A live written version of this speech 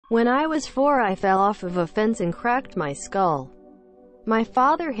When I was 4, I fell off of a fence and cracked my skull. My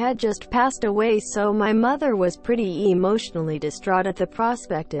father had just passed away, so my mother was pretty emotionally distraught at the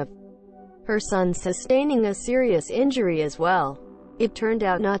prospect of her son sustaining a serious injury as well. It turned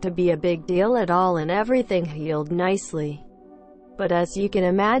out not to be a big deal at all and everything healed nicely. But as you can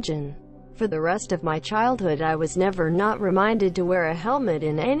imagine, for the rest of my childhood I was never not reminded to wear a helmet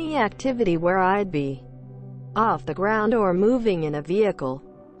in any activity where I'd be off the ground or moving in a vehicle.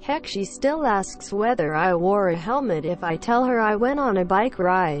 Heck, she still asks whether I wore a helmet if I tell her I went on a bike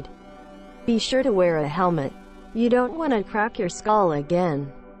ride. Be sure to wear a helmet. You don't want to crack your skull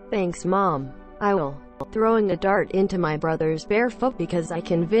again. Thanks, Mom. I will. Throwing a dart into my brother's bare foot because I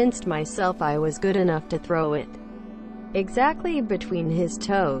convinced myself I was good enough to throw it exactly between his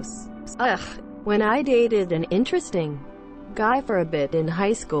toes. Ugh. When I dated an interesting guy for a bit in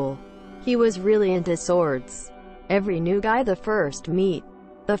high school, he was really into swords. Every new guy the first meet,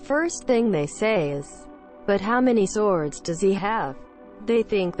 the first thing they say is, "But how many swords does he have?" They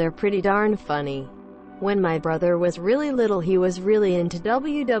think they're pretty darn funny. When my brother was really little, he was really into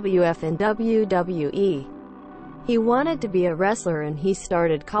WWF and WWE. He wanted to be a wrestler and he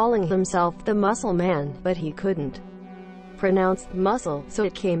started calling himself the Muscle Man, but he couldn't pronounce muscle, so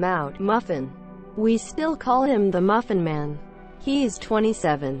it came out Muffin. We still call him the Muffin Man. He's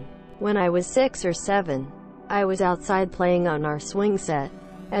 27. When I was 6 or 7, I was outside playing on our swing set.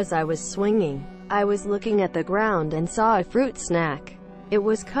 As I was swinging, I was looking at the ground and saw a fruit snack. It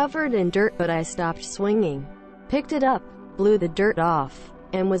was covered in dirt, but I stopped swinging, picked it up, blew the dirt off,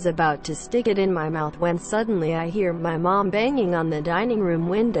 and was about to stick it in my mouth when suddenly I hear my mom banging on the dining room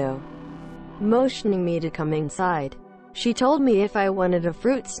window, motioning me to come inside. She told me if I wanted a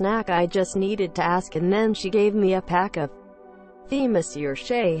fruit snack I just needed to ask, and then she gave me a pack of Monsieur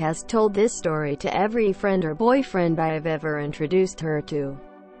Shea has told this story to every friend or boyfriend I've ever introduced her to.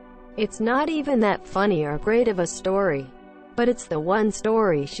 It's not even that funny or great of a story, but it's the one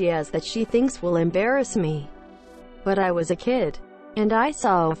story she has that she thinks will embarrass me. But I was a kid, and I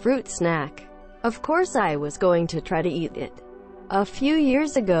saw a fruit snack. Of course I was going to try to eat it. A few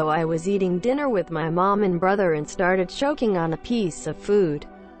years ago I was eating dinner with my mom and brother and started choking on a piece of food.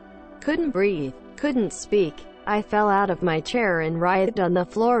 Couldn't breathe, couldn't speak. I fell out of my chair and writhed on the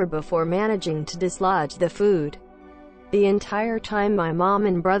floor before managing to dislodge the food. The entire time my mom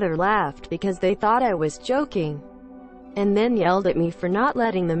and brother laughed because they thought I was joking, and then yelled at me for not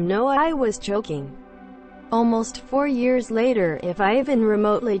letting them know I was choking. Almost 4 years later, if I even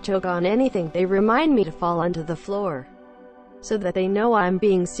remotely choke on anything, they remind me to fall onto the floor, so that they know I'm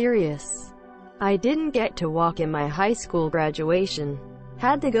being serious. I didn't get to walk in my high school graduation.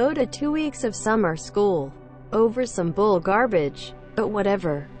 Had to go to 2 weeks of summer school over some bull garbage, but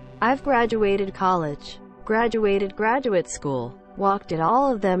whatever. I've graduated college, graduated graduate school, walked at all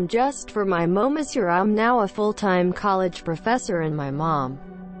of them just for my Monsieur. I'm now a full-time college professor and my mom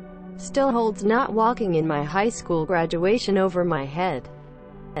still holds not walking in my high school graduation over my head.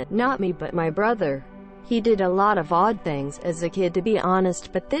 Not me, but my brother. He did a lot of odd things as a kid, to be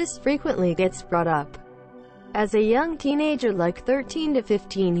honest, but this frequently gets brought up. As a young teenager, like 13 to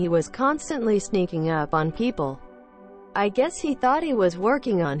 15, he was constantly sneaking up on people. I guess he thought he was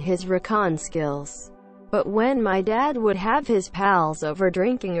working on his recon skills. But when my dad would have his pals over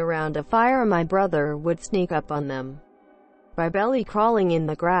drinking around a fire, my brother would sneak up on them by belly crawling in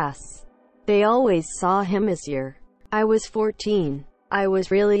the grass. They always saw him as Monsieur. I was 14. I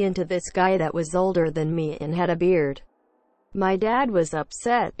was really into this guy that was older than me and had a beard. My dad was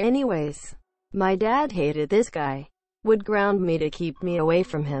upset anyways. My dad hated this guy, would ground me to keep me away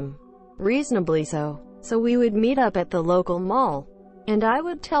from him. Reasonably so. So we would meet up at the local mall, and I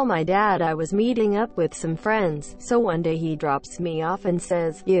would tell my dad I was meeting up with some friends. So one day he drops me off and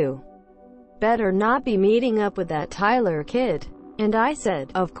says, "You better not be meeting up with that Tyler kid." And I said,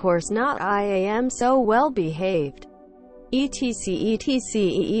 "Of course not, I am so well behaved."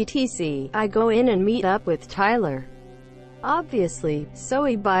 etc. I go in and meet up with Tyler, obviously, so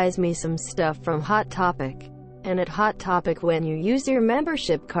he buys me some stuff from Hot Topic. And at Hot Topic, when you use your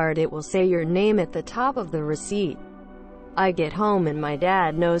membership card, it will say your name at the top of the receipt. I get home and my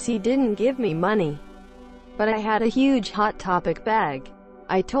dad knows he didn't give me money, but I had a huge Hot Topic bag.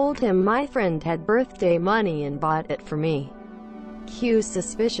 I told him my friend had birthday money and bought it for me. Cue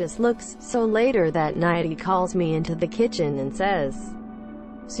suspicious looks. So later that night he calls me into the kitchen and says,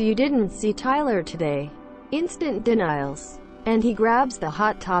 "So you didn't see Tyler today?" Instant denials. And he grabs the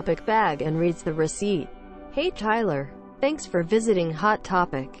Hot Topic bag and reads the receipt. "Hey Tyler, thanks for visiting Hot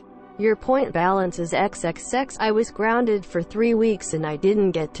Topic. Your point balance is XXX. I was grounded for 3 weeks and I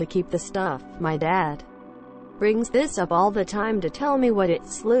didn't get to keep the stuff." My dad brings this up all the time to tell me what a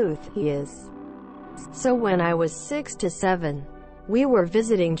sleuth he is. So when I was 6 to 7, we were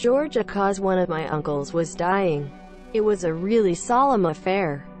visiting Georgia cause one of my uncles was dying. It was a really solemn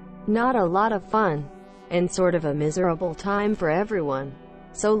affair. Not a lot of fun. And sort of a miserable time for everyone.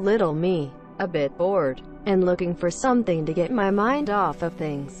 So little me, a bit bored, and looking for something to get my mind off of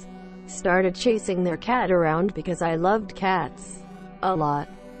things, started chasing their cat around because I loved cats. A lot.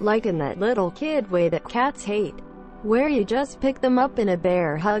 Like in that little kid way that cats hate, where you just pick them up in a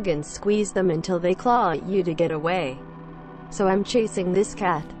bear hug and squeeze them until they claw at you to get away. So I'm chasing this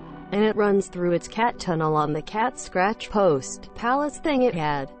cat, and it runs through its cat tunnel on the cat scratch post palace thing it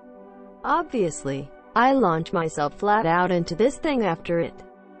had. Obviously, I launch myself flat out into this thing after it,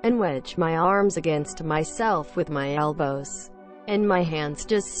 and wedge my arms against myself with my elbows, and my hands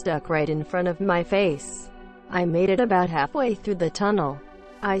just stuck right in front of my face. I made it about halfway through the tunnel.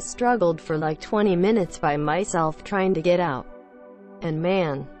 I struggled for like 20 minutes by myself trying to get out. And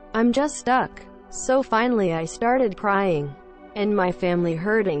man, I'm just stuck. So finally I started crying, and my family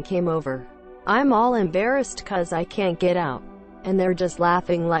heard and came over. I'm all embarrassed cause I can't get out, and they're just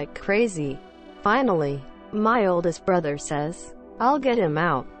laughing like crazy. Finally, my oldest brother says, "I'll get him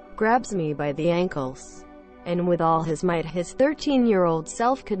out," grabs me by the ankles, and with all his might his 13-year-old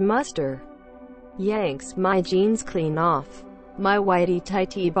self could muster, yanks my jeans clean off. My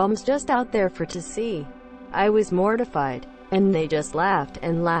whitey-tighty bum's just out there for to see. I was mortified, and they just laughed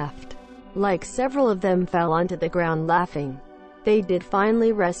and laughed. Like several of them fell onto the ground laughing. They did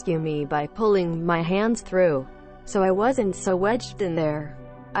finally rescue me by pulling my hands through, so I wasn't so wedged in there.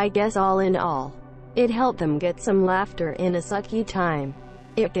 I guess all in all, it helped them get some laughter in a sucky time.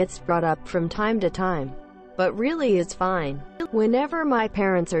 It gets brought up from time to time, but really is fine. Whenever my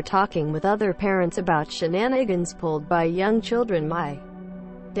parents are talking with other parents about shenanigans pulled by young children, my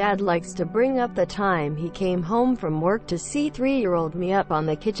dad likes to bring up the time he came home from work to see 3-year-old me up on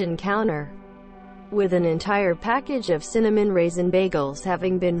the kitchen counter with an entire package of cinnamon raisin bagels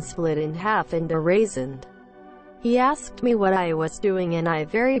having been split in half and raisined. He asked me what I was doing, and I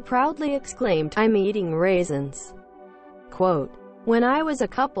very proudly exclaimed, "I'm eating raisins." Quote, "When I was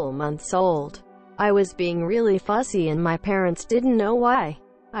a couple months old, I was being really fussy and my parents didn't know why.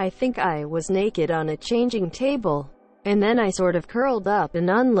 I think I was naked on a changing table, and then I sort of curled up and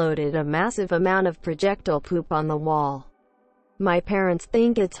unloaded a massive amount of projectile poop on the wall. My parents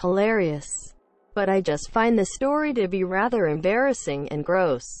think it's hilarious, but I just find the story to be rather embarrassing and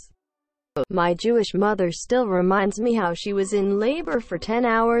gross. My Jewish mother still reminds me how she was in labor for 10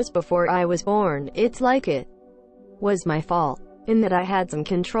 hours before I was born. It's like it was my fault, in that I had some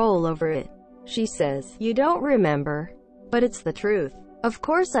control over it. She says, "You don't remember." But it's the truth. Of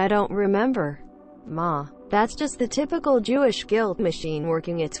course I don't remember. Ma, that's just the typical Jewish guilt machine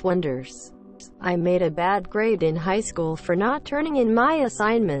working its wonders. I made a bad grade in high school for not turning in my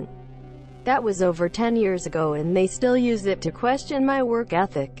assignment. That was over 10 years ago, and they still use it to question my work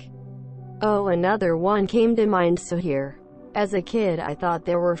ethic. Oh, another one came to mind. So here, as a kid, I thought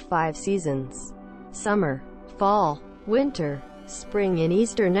there were 5 seasons: summer, fall, winter, spring, and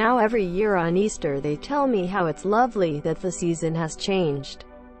Easter. Now every year on Easter they tell me how it's lovely that the season has changed,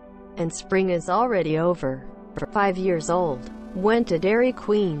 and spring is already over. 5 years old, went to Dairy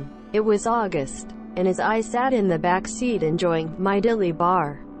Queen. It was August, and as I sat in the back seat enjoying my dilly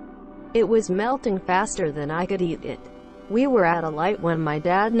bar, it was melting faster than I could eat it. We were at a light when my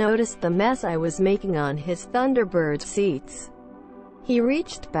dad noticed the mess I was making on his Thunderbird seats. He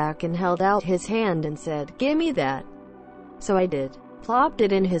reached back and held out his hand and said, "Gimme that." So I did. Plopped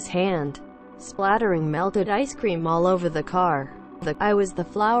it in his hand, splattering melted ice cream all over the car. I was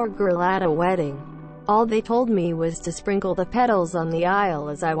the flower girl at a wedding. All they told me was to sprinkle the petals on the aisle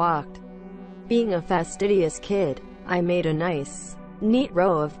as I walked. Being a fastidious kid, I made a nice, neat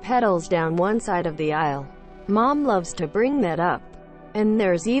row of petals down one side of the aisle. Mom loves to bring that up, and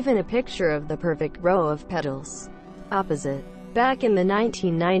there's even a picture of the perfect row of petals opposite. Back in the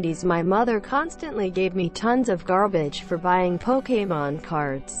 1990s, my mother constantly gave me tons of garbage for buying Pokémon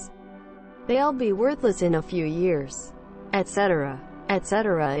cards. They'll be worthless in a few years, etc.,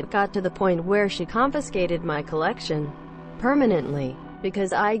 etc. It got to the point where she confiscated my collection permanently,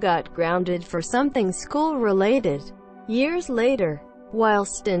 because I got grounded for something school-related. Years later,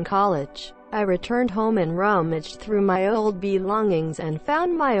 whilst in college, I returned home and rummaged through my old belongings and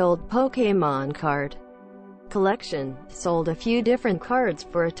found my old Pokémon card collection, sold a few different cards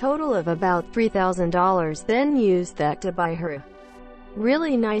for a total of about $3,000, then used that to buy her a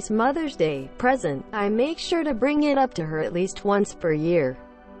really nice Mother's Day present. I make sure to bring it up to her at least once per year.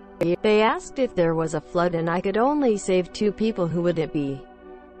 They asked if there was a flood and I could only save 2 people, who would it be?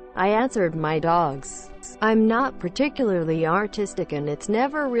 I answered, my dogs. I'm not particularly artistic and it's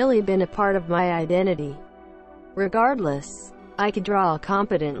never really been a part of my identity. Regardless, I could draw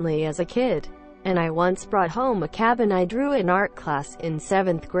competently as a kid, and I once brought home a cabin I drew in art class in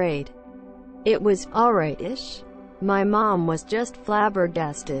 7th grade. It was alright-ish. My mom was just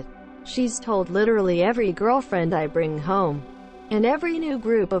flabbergasted. She's told literally every girlfriend I bring home, and every new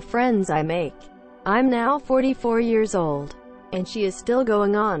group of friends I make. I'm now 44 years old, and she is still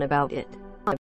going on about it.